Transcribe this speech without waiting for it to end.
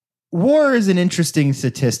WAR is an interesting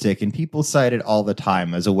statistic, and people cite it all the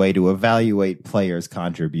time as a way to evaluate players'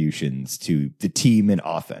 contributions to the team in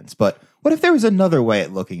offense. But what if there was another way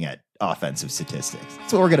at looking at offensive statistics?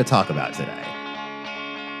 That's what we're going to talk about today.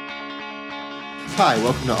 Hi,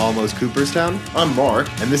 welcome to Almost Cooperstown. I'm Mark,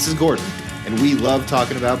 and this is Gordon, and we love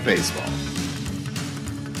talking about baseball.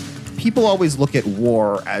 People always look at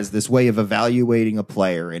WAR as this way of evaluating a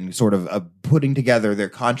player and sort of putting together their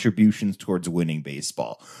contributions towards winning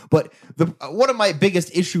baseball. But one of my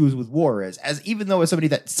biggest issues with WAR is, even though as somebody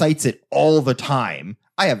that cites it all the time,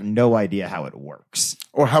 I have no idea how it works.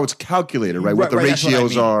 Or how it's calculated, right? What the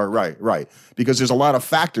ratios are, right. Because there's a lot of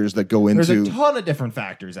factors that go into... There's a ton of different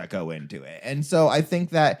factors that go into it. And so I think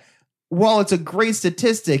that while it's a great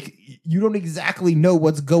statistic, you don't exactly know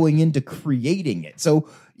what's going into creating it. So,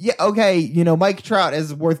 yeah, okay, Mike Trout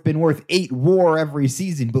has been worth 8 WAR every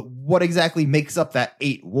season, but what exactly makes up that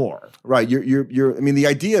 8 WAR? Right. The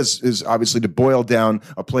idea is obviously to boil down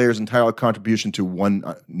a player's entire contribution to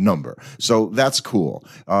one number. So that's cool.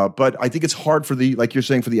 But I think it's hard like you're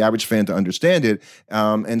saying, for the average fan to understand it.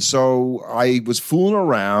 And so I was fooling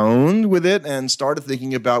around with it and started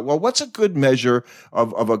thinking about, well, what's a good measure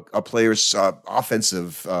of a player's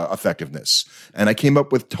offensive effectiveness? And I came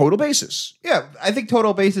up with total bases. Yeah, I think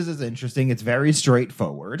total bases is interesting. It's very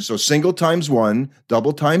straightforward. So single times 1,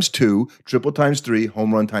 double times 2, triple times 3,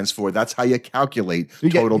 home run times 4. That's how you calculate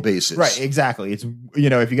total bases. Right, exactly. It's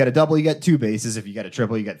if you get a double, you get 2 bases. If you get a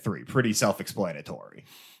triple, you get 3. Pretty self-explanatory.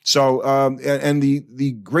 So, and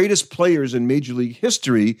the greatest players in Major League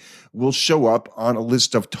history will show up on a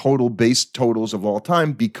list of total base totals of all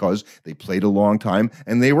time because they played a long time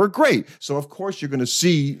and they were great. So, of course, you're going to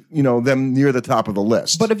see, them near the top of the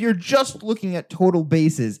list. But if you're just looking at total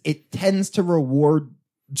bases, it tends to reward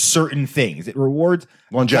certain things. It rewards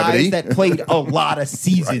longevity, guys that played a lot of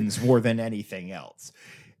seasons more than anything else,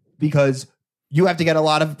 because you have to get a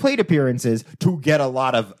lot of plate appearances to get a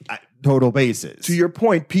lot of total bases. To your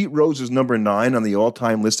point, Pete Rose is number 9 on the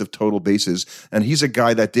all-time list of total bases, and he's a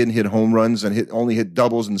guy that didn't hit home runs and only hit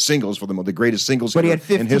doubles and singles for the greatest singles hitter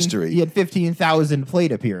in history. He had 15,000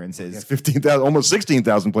 plate appearances. 15,000, almost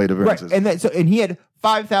 16,000 plate appearances. Right, and he had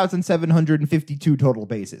 5,752 total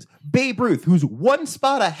bases. Babe Ruth, who's one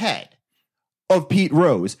spot ahead of Pete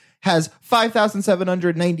Rose, has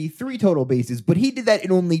 5,793 total bases, but he did that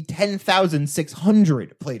in only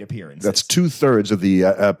 10,600 plate appearances. That's 2/3 of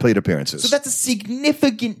the plate appearances. So that's a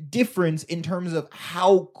significant difference in terms of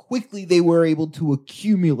how quickly they were able to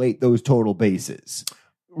accumulate those total bases.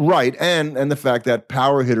 Right, and the fact that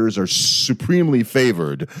power hitters are supremely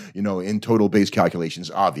favored, in total base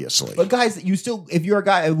calculations, obviously. But guys, if you're a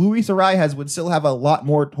guy, Luis Arias would still have a lot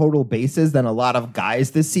more total bases than a lot of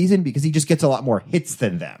guys this season because he just gets a lot more hits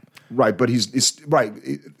than them. Right, but he's right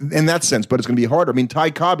in that sense, but it's going to be harder. I mean,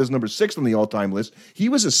 Ty Cobb is number 6 on the all-time list. He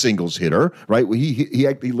was a singles hitter, right?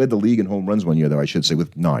 He led the league in home runs one year, though, I should say,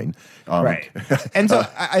 with 9. Right. And so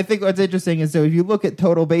I think what's interesting is, so if you look at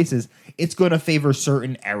total bases, it's going to favor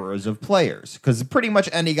certain eras of players, because pretty much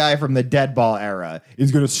any guy from the dead ball era is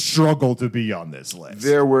going to struggle to be on this list.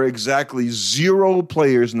 There were exactly 0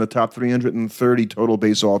 players in the top 330 total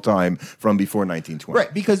base all-time from before 1920.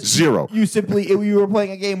 Right, because 0. You were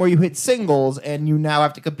playing a game where you hit singles, and you now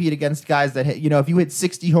have to compete against guys that hit, if you hit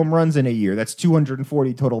 60 home runs in a year, that's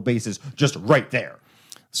 240 total bases just right there.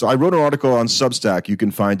 So I wrote an article on Substack. You can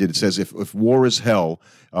find it. It says, if war is hell,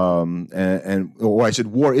 if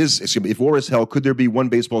war is hell, could there be one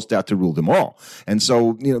baseball stat to rule them all? And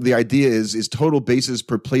so, the idea is total bases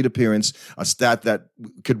per plate appearance a stat that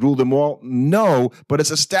could rule them all? No, but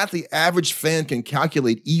it's a stat the average fan can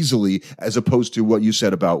calculate easily, as opposed to what you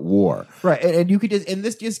said about war. Right, and you could and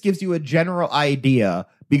this just gives you a general idea,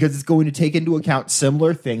 because it's going to take into account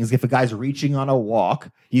similar things. If a guy's reaching on a walk,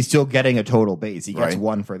 he's still getting a total base. He gets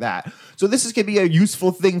 1 for that. So this is going to be a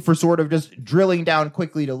useful thing for sort of just drilling down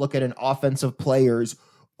quickly to look at an offensive player's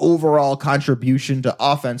overall contribution to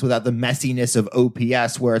offense without the messiness of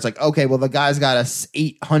OPS, where it's like, okay, well, the guy's got a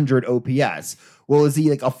 800 OPS. Well, is he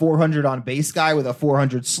like a 400 on base guy with a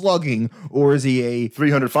 400 slugging, or is he a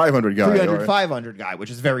 300, 500 guy? 300, 500 guy, which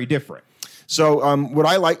is very different. So what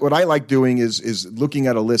I like doing is looking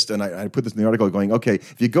at a list, and I put this in the article, going, okay,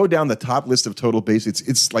 if you go down the top list of total base,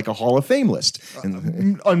 it's like a Hall of Fame list.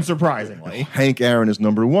 Unsurprisingly, Hank Aaron is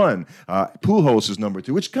number 1. Pujols is number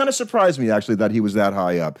 2, which kind of surprised me, actually, that he was that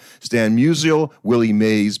high up. Stan Musial, Willie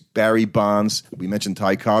Mays, Barry Bonds. We mentioned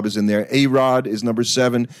Ty Cobb is in there. A-Rod is number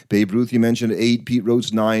 7. Babe Ruth, you mentioned 8. Pete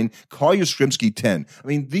Rose, 9. Carl Yastrzemski, 10. I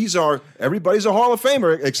mean, everybody's a Hall of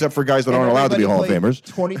Famer, except for guys that aren't allowed to be Hall of Famers.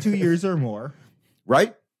 22 years or more.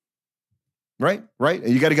 Right? Right. And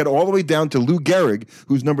you got to get all the way down to Lou Gehrig,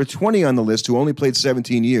 who's number 20 on the list, who only played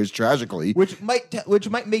 17 years, tragically. Which might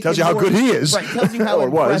make tells you how good he is. Right, tells you how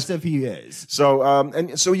impressive he is. So,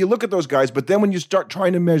 and so you look at those guys, but then when you start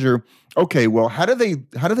trying to measure, okay, well, how do they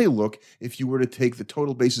look if you were to take the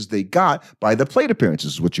total bases they got by the plate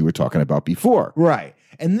appearances, which you were talking about before? Right.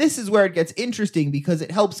 And this is where it gets interesting because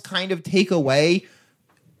it helps kind of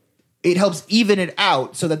it helps even it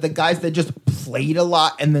out so that the guys that just played a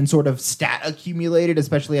lot and then sort of stat accumulated,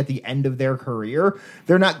 especially at the end of their career,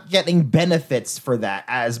 they're not getting benefits for that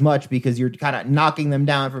as much because you're kind of knocking them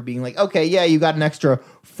down for being like, okay, yeah, you got an extra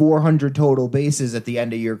 400 total bases at the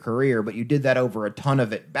end of your career, but you did that over a ton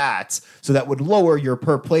of at-bats, so that would lower your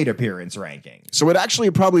per plate appearance ranking. So it actually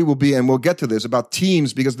probably will be, and we'll get to this, about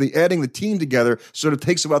teams, because adding the team together sort of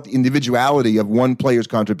takes about the individuality of one player's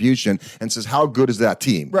contribution and says, how good is that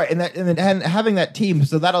team? Right, and having that team,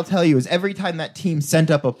 so that'll tell you is every time that team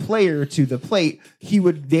sent up a player to the plate,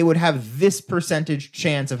 they would have this percentage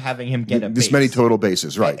chance of having him get a base. This many total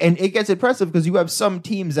bases, right. And it gets impressive because you have some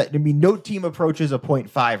teams that, no team approaches a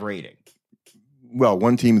 0.5 rating. Well,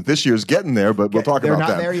 one team this year is getting there, but we'll talk about that.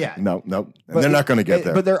 They're not there yet. No. They're not going to get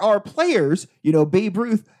there. But there are players, Babe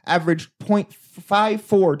Ruth averaged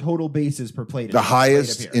 0.54 total bases per plate. The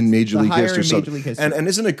highest in Major League history. And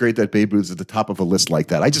isn't it great that Babe Ruth is at the top of a list like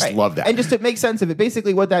that? I just love that. And just to make sense of it,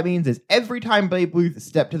 basically what that means is every time Babe Ruth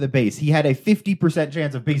stepped to the base, he had a 50%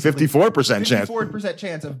 chance of basically 54%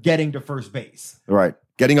 chance of getting to first base. Right.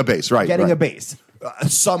 Getting a base, right. A base.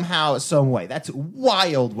 Somehow, some way. That's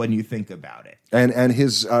wild when you think about it. And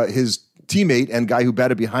his teammate and guy who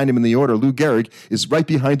batted behind him in the order, Lou Gehrig, is right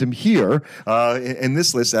behind him here in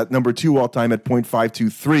this list at number 2 all time at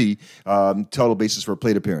 0.523 total bases for a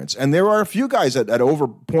plate appearance. And there are a few guys at over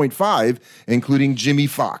 0.5, including Jimmy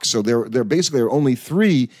Fox. So there basically are only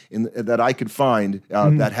 3 that I could find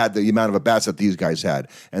that had the amount of at-bats that these guys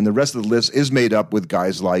had. And the rest of the list is made up with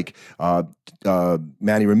guys like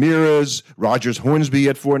Manny Ramirez, Rogers Hornsby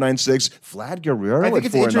at 496, Vlad Guerrero at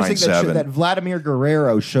 497. I think it's interesting that Vladimir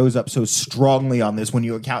Guerrero shows up so strongly on this when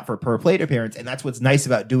you account for per plate appearance. And that's what's nice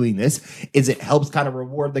about doing this is it helps kind of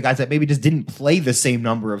reward the guys that maybe just didn't play the same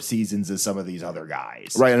number of seasons as some of these other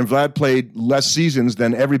guys. Right, and Vlad played less seasons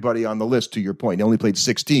than everybody on the list, to your point. He only played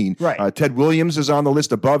 16. Right. Ted Williams is on the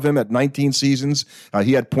list above him at 19 seasons.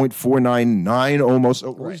 He had 0.499 almost.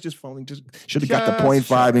 Oh, right. He's just falling. Should have got the 0.5.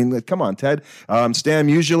 Sure. I mean, come on, Ted. Stan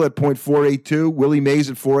Musial at 0.482. Willie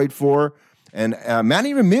Mays at 484. And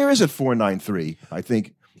Manny Ramirez at 493, I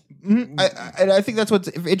think. I think that's what's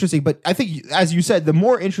interesting. But I think, as you said, the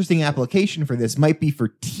more interesting application for this might be for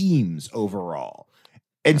teams overall.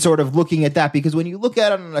 And sort of looking at that, because when you look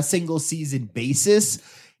at it on a single season basis,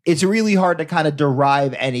 it's really hard to kind of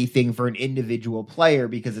derive anything for an individual player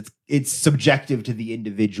because it's subjective to the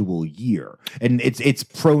individual year. And it's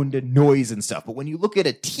prone to noise and stuff. But when you look at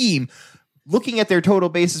a team, looking at their total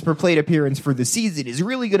bases per plate appearance for the season is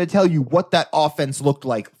really going to tell you what that offense looked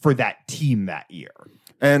like for that team that year.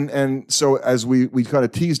 And so as we kind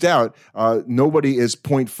of teased out, nobody is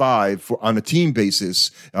 0.5 on a team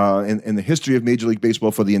basis in the history of Major League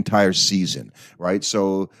Baseball for the entire season, right?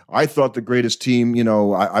 So I thought the greatest team,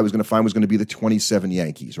 I was going to find was going to be the 27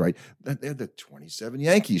 Yankees, right? They're the 27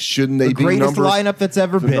 Yankees. Shouldn't they be greatest lineup that's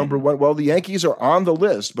ever been? Number one. Well, the Yankees are on the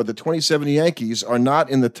list, but the 27 Yankees are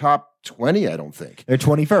not in the top 20, I don't think. They're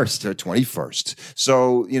 21st. They're 21st.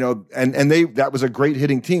 So, and that was a great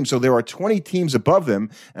hitting team. So there are 20 teams above them,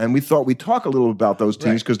 and we thought we'd talk a little about those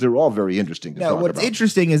teams because they're all very interesting to talk about. What's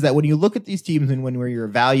interesting is that when you look at these teams and when you're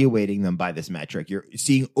evaluating them by this metric, you're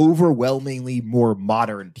seeing overwhelmingly more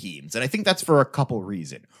modern teams. And I think that's for a couple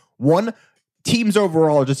reasons. One, teams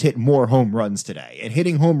overall just hit more home runs today, and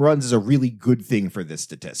hitting home runs is a really good thing for this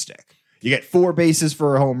statistic. You get 4 bases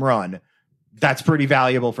for a home run. That's pretty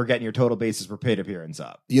valuable for getting your total bases per plate appearance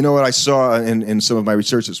up. You know what I saw in some of my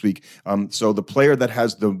research this week? So the player that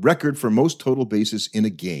has the record for most total bases in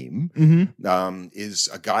a game is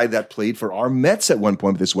a guy that played for our Mets at one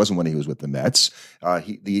point, but this wasn't when he was with the Mets.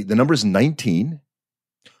 The number is 19.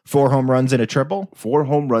 4 home runs and a triple? 4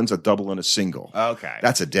 home runs, a double, and a single. Okay.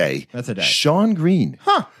 That's a day. Shawn Green.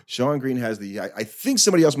 Shawn Green has I think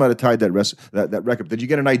somebody else might have tied that record. Did you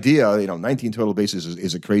get an idea? 19 total bases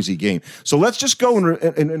is a crazy game. So let's just go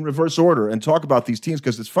in reverse order and talk about these teams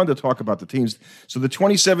because it's fun to talk about the teams. So the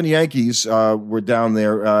 27 Yankees were down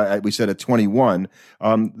there, we said at 21.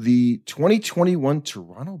 The 2021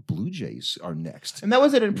 Toronto Blue Jays are next. And that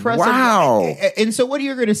was an impressive. Wow. And so what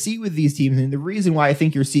you're going to see with these teams, and the reason why I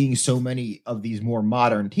think you're seeing so many of these more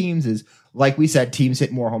modern teams is, like we said, teams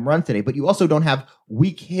hit more home runs today, but you also don't have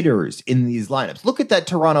weak hitters in these lineups. Look at that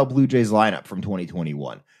Toronto Blue Jays lineup from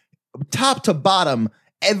 2021. top to bottom,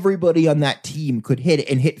 everybody on that team could hit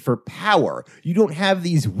and hit for power. You don't have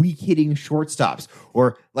these weak hitting shortstops,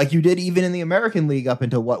 or like you did even in the American League up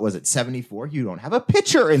until what was it, 74? You don't have a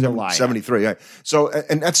pitcher in the line. 73. Yeah. So,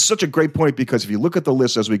 and that's such a great point, because if you look at the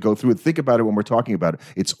list as we go through it, think about it when we're talking about it.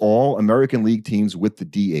 It's all American League teams with the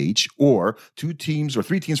DH, or 2 teams or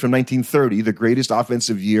 3 teams from 1930, the greatest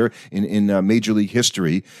offensive year in Major League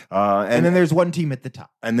history. And then there's one team at the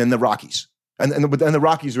top. And then the Rockies. And the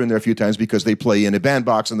Rockies are in there a few times because they play in a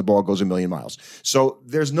bandbox and the ball goes a million miles. So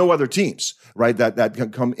there's no other teams, right, that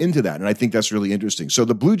can come into that. And I think that's really interesting. So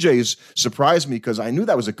the Blue Jays surprised me, because I knew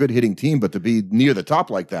that was a good hitting team, but to be near the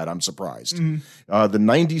top like that, I'm surprised. The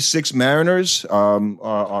 96 Mariners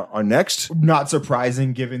are next. Not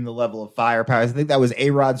surprising given the level of firepower. I think that was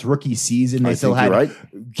A-Rod's rookie season. They still had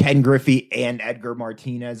Ken Griffey and Edgar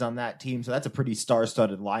Martinez on that team. So that's a pretty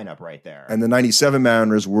star-studded lineup right there. And the 97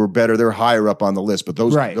 Mariners were better. They're higher up on the list, but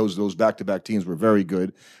those back-to-back teams were very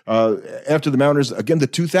good. After the Mariners, again, the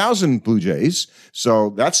 2000 Blue Jays. So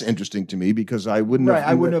that's interesting to me, because I wouldn't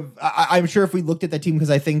have. I'm sure if we looked at that team,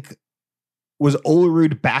 because I think, was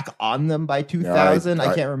Olerud back on them by 2000?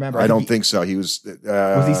 I can't remember. I don't think so. He was.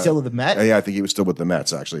 Was he still with the Mets? Yeah, I think he was still with the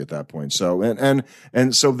Mets actually at that point. So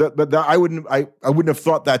and so but I wouldn't have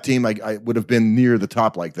thought that team I would have been near the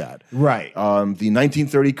top like that. Right. The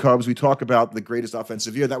 1930 Cubs. We talk about the greatest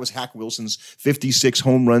offensive year. That was Hack Wilson's 56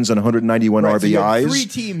 home runs and 191 RBIs. So you have 3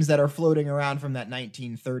 teams that are floating around from that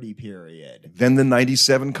 1930 period. Then the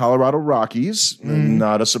 97 Colorado Rockies.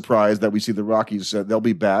 Not a surprise that we see the Rockies. They'll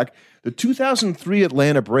be back. The 2003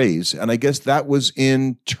 Atlanta Braves, and I guess that was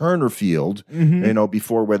in Turner Field,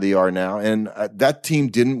 before where they are now. And that team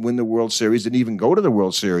didn't win the World Series, didn't even go to the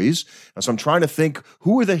World Series. So I'm trying to think,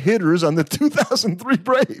 who were the hitters on the 2003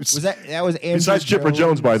 Braves? That was Andrew Besides Jones? Chipper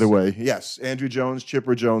Jones, by the way. Yes, Andrew Jones,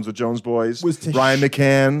 Chipper Jones, the Jones boys. Brian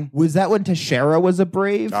McCann. Was that when Teixeira was a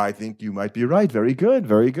Brave? I think you might be right. Very good,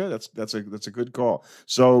 very good. That's a good call.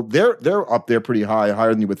 So they're up there pretty high, higher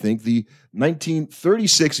than you would think. The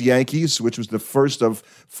 1936 Yankees, which was the first of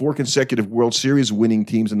 4 consecutive World Series winning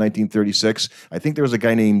teams in 1936. I think there was a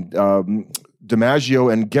guy named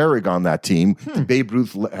DiMaggio and Gehrig on that team. Babe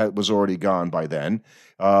Ruth was already gone by then.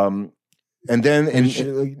 And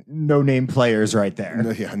then no name players right there.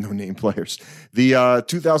 No name players. The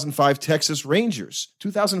 2005 Texas Rangers,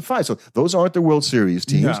 2005. So those aren't the World Series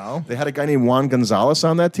teams. No. They had a guy named Juan Gonzalez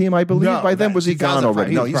on that team, I believe. By then, was he gone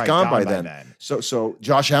already? No, he's gone by then. So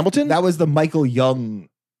Josh Hamilton. That was the Michael Young.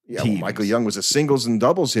 Yeah, well, Michael Young was a singles and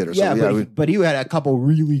doubles hitter. Yeah, so, but he had a couple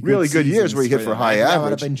really good years where he hit for high average. That would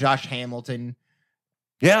have been Josh Hamilton.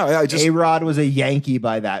 Yeah, A-Rod was a Yankee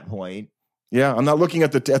by that point. Yeah, I'm not looking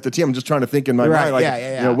at the team. I'm just trying to think in my mind, like,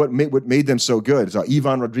 you know, what made them so good. So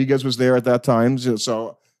Ivan Rodriguez was there at that time.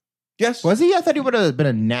 So yes, was he? I thought he would have been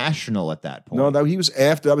a national at that point. No, he was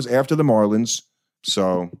after. That was after the Marlins.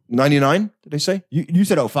 So 99, did they say? You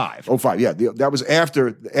said 05. 05, yeah. That was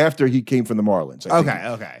after he came from the Marlins.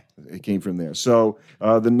 Okay. He came from there. So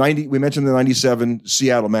we mentioned the 97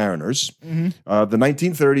 Seattle Mariners, the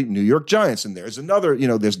 1930 New York Giants, and there's another,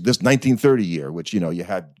 there's this 1930 year, which, you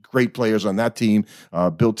had great players on that team,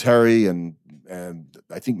 Bill Terry and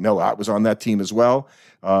I think Mel Ott was on that team as well.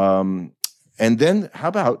 And then how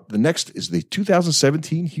about the next is the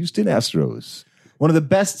 2017 Houston Astros. One of the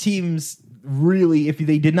best teams. Really, if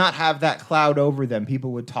they did not have that cloud over them,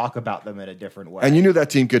 people would talk about them in a different way. And you knew that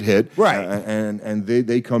team could hit, right? And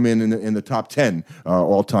they come in the top 10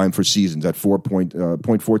 all time for seasons at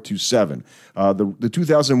 4.427. The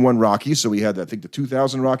 2001 Rockies. So we had the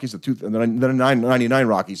 2000 Rockies, the 99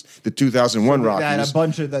 Rockies, the 2001 Rockies. And a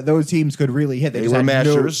bunch of those teams could really hit. They were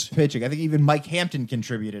mashers. No pitching. I think even Mike Hampton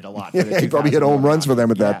contributed a lot. For he probably hit home runs for them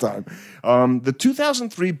at that time. The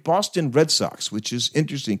 2003 Boston Red Sox, which is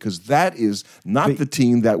interesting because that is not the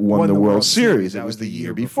team that won the World Series. It was the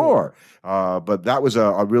year before. But that was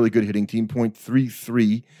a really good hitting team,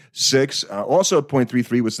 .336. Also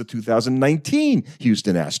 .33 was the 2019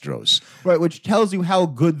 Houston Astros. Right, which tells you how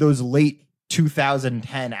good those late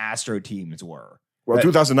 2010 Astro teams were. Well,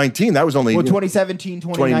 2019, that was only... Well, 2017,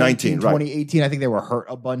 2019, 2018, I think they were hurt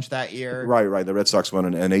a bunch that year. Right. The Red Sox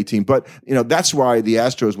won an 18. But, that's why the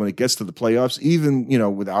Astros, when it gets to the playoffs, even,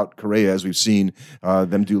 without Correa, as we've seen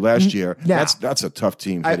them do last year, that's a tough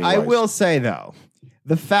team. I will say, though,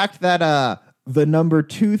 the fact that The number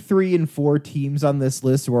 2, 3, and 4 teams on this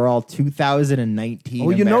list were all 2019. Oh,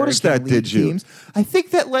 you noticed that, did you? Teams. I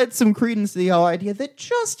think that led some credence to the whole idea that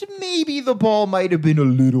just maybe the ball might have been a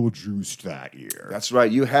little juiced that year. That's right.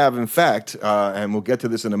 You have, in fact, and we'll get to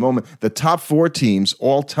this in a moment, the top 4 teams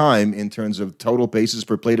all time in terms of total bases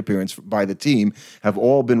per plate appearance by the team have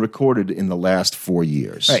all been recorded in the last 4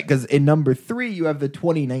 years. Right, because in number 3, you have the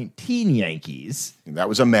 2019 Yankees. That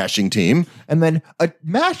was a mashing team. And then a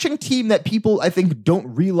mashing team that people, I think,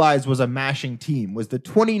 don't realize was a mashing team was the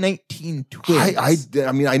 2019 Twins.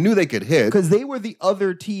 I mean, I knew they could hit. Because they were the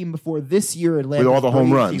other team before this year. Atlanta With all the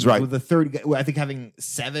home runs, right. With the third, I think having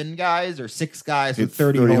 7 guys or 6 guys with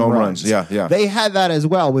 30 30 home runs. Yeah. They had that as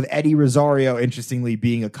well, with Eddie Rosario, interestingly,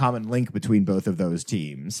 being a common link between both of those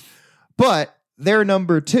teams. But they're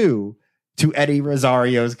number 2 to Eddie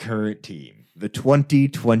Rosario's current team. The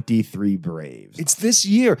 2023 Braves. It's this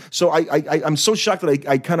year, so I'm so shocked that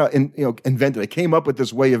I kind of invented. I came up with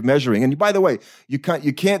this way of measuring. And by the way, you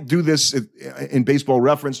can't do this in Baseball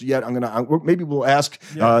Reference yet. Maybe we'll ask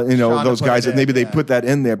those guys that maybe they put that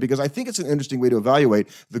in there, because I think it's an interesting way to evaluate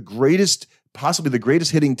possibly the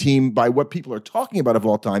greatest hitting team by what people are talking about of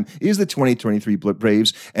all time is the 2023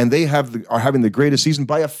 Braves, and they are having the greatest season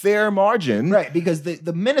by a fair margin. Right, because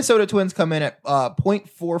the Minnesota Twins come in at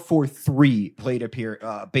 .443 plate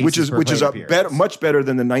bases which is much better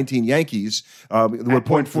than the 19 Yankees were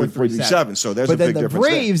 .437. So there's a big difference. But then the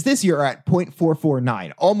Braves this year are at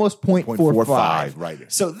 .449, almost .45.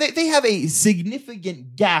 Right. So they have a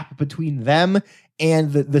significant gap between them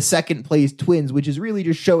and the second place Twins, which is really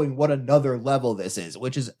just showing what another level this is,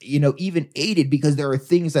 which is, even aided because there are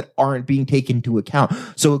things that aren't being taken into account.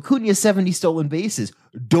 So Acuna's 70 stolen bases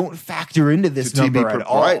don't factor into this number at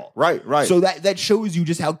all. Right. So that shows you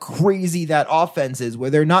just how crazy that offense is,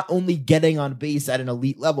 where they're not only getting on base at an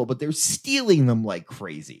elite level, but they're stealing them like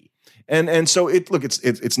crazy. And so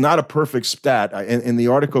it's not a perfect stat. In the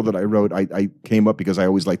article that I wrote, I came up because I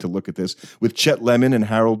always like to look at this with Chet Lemon and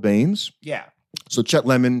Harold Baines. Yeah. So Chet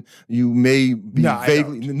Lemon, you may be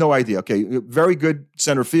no idea. Okay, very good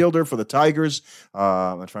center fielder for the Tigers.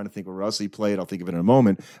 I'm trying to think where else he played. I'll think of it in a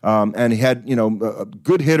moment. And he had a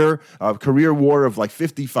good hitter, a career WAR of like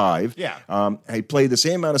 55. Yeah. He played the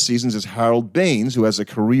same amount of seasons as Harold Baines, who has a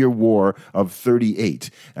career WAR of 38.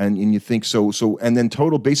 And you think so. And then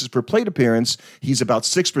total bases per plate appearance, he's about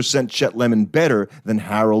 6% Chet Lemon better than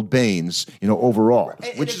Harold Baines, overall,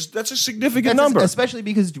 that's a significant number, especially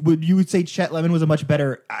because you would say Chet Lemon was a much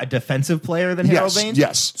better defensive player than Harold Baines.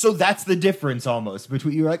 Yes. So that's the difference almost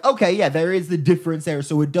between, you're like, okay, yeah, there is the difference there.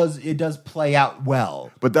 So it does play out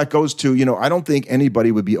well. But that goes to, I don't think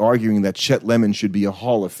anybody would be arguing that Chet Lemon should be a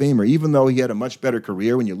Hall of Famer, even though he had a much better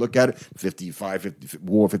career when you look at it,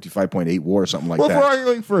 55.8 WAR or something like that. Well, if we're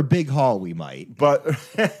arguing for a big haul, we might. But,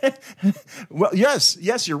 well,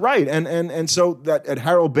 yes, you're right. And so that at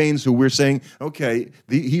Harold Baines, who we're saying, okay,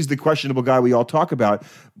 he's the questionable guy we all talk about,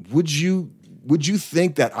 would you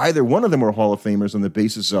think that either one of them are Hall of Famers on the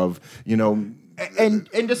basis of, and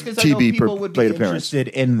just because I know people would be interested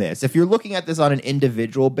in this, if you're looking at this on an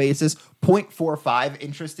individual basis, 0.45,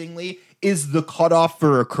 interestingly, is the cutoff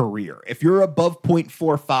for a career. If you're above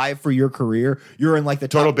 0.45 for your career, you're in like the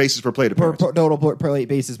total bases per plate appearance. Total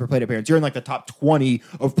bases per plate appearance. You're in like the top 20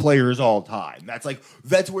 of players all time.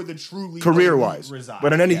 That's where the truly career-wise reside.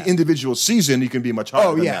 But in any individual season, you can be much higher.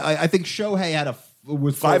 Oh yeah, I think Shohei had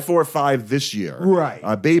was 5.45 this year.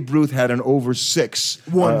 Right. Babe Ruth had an over 6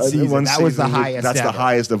 one season. That was the highest. That's the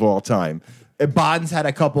highest of all time. Bonds had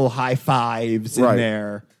a couple high fives in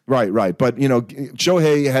there. Right. But,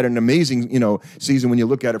 Shohei had an amazing, season when you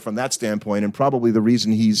look at it from that standpoint, and probably the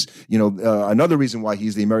reason he's, another reason why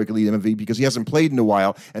he's the American League MVP, because he hasn't played in a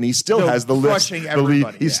while, and he still has the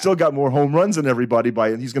lead. He's still got more home runs than everybody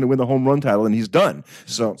and he's going to win the home run title, and he's done.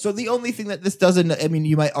 So the only thing that this doesn't,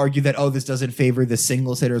 you might argue that, this doesn't favor the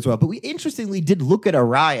singles hitter as well, but we interestingly did look at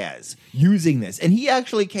Arraez using this, and he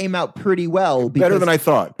actually came out pretty well. Better than I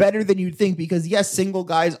thought. Better than you'd think, because yes, single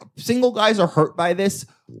guys are hurt by this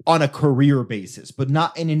on a career basis, but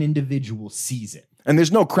not in an individual season. And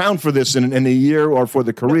there's no crown for this in a year or for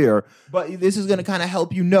the career. But this is going to kind of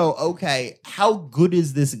help okay, how good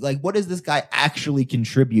is this? Like, what is this guy actually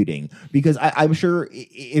contributing? Because I'm sure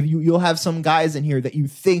if you'll have some guys in here that you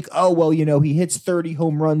think, he hits 30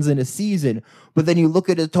 home runs in a season, but then you look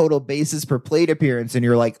at his total bases per plate appearance and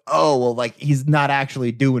you're like, he's not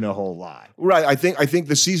actually doing a whole lot. Right. I think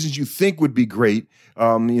the seasons you think would be great,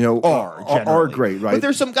 are great, right? But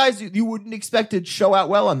there's some guys you wouldn't expect to show out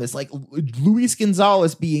well on this, like Luis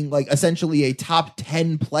Gonzalez being like essentially a top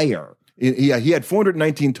 10 player. He had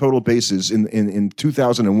 419 total bases in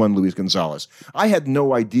 2001, Luis Gonzalez. I had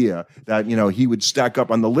no idea that, he would stack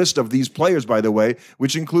up on the list of these players, by the way,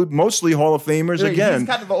 which include mostly Hall of Famers again. He's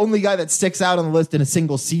kind of the only guy that sticks out on the list in a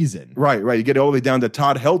single season. Right. You get all the way down to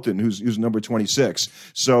Todd Helton, who's number 26.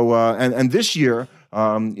 So, and this year,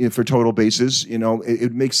 for total bases,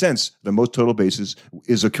 it makes sense. The most total bases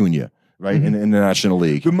is Acuna, right, in the National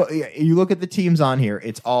League. You look at the teams on here,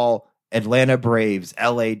 it's all Atlanta Braves,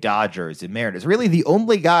 LA Dodgers, and Mariners. Really, the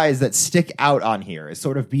only guys that stick out on here as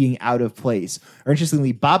sort of being out of place are,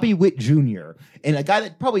 interestingly, Bobby Witt Jr., and a guy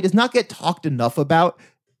that probably does not get talked enough about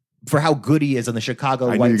for how good he is on the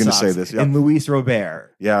Chicago White Sox, say this, and Luis Robert.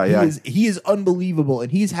 Yeah. He is unbelievable,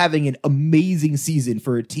 and he's having an amazing season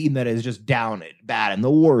for a team that is just down bad in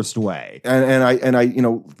the worst way. And I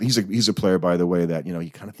he's a player, by the way, that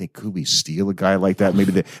you kind of think, could we steal a guy like that?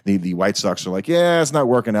 Maybe the White Sox are like, yeah, it's not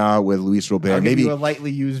working out with Luis Robert. Maybe a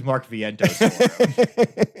lightly used Mark Vientos.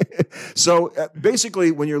 So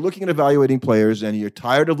basically, when you're looking at evaluating players and you're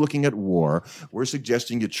tired of looking at WAR, we're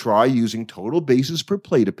suggesting you try using total bases per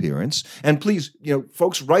plate appearance. And please,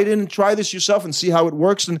 folks, write in and try this yourself and see how it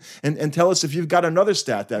works, and tell us if you've got another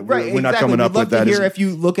stat that we're not coming up with. We'd love to hear if you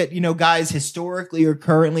look at guys historically or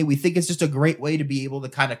currently. We think it's just a great way to be able to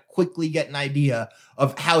kind of quickly get an idea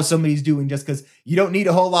of how somebody's doing, just because you don't need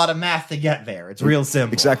a whole lot of math to get there. It's real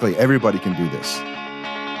simple. Exactly. Everybody can do this.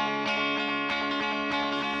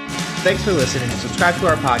 Thanks for listening, and subscribe to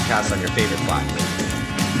our podcast on your favorite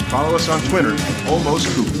platform. Follow us on Twitter at Almost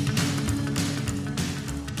Cooper.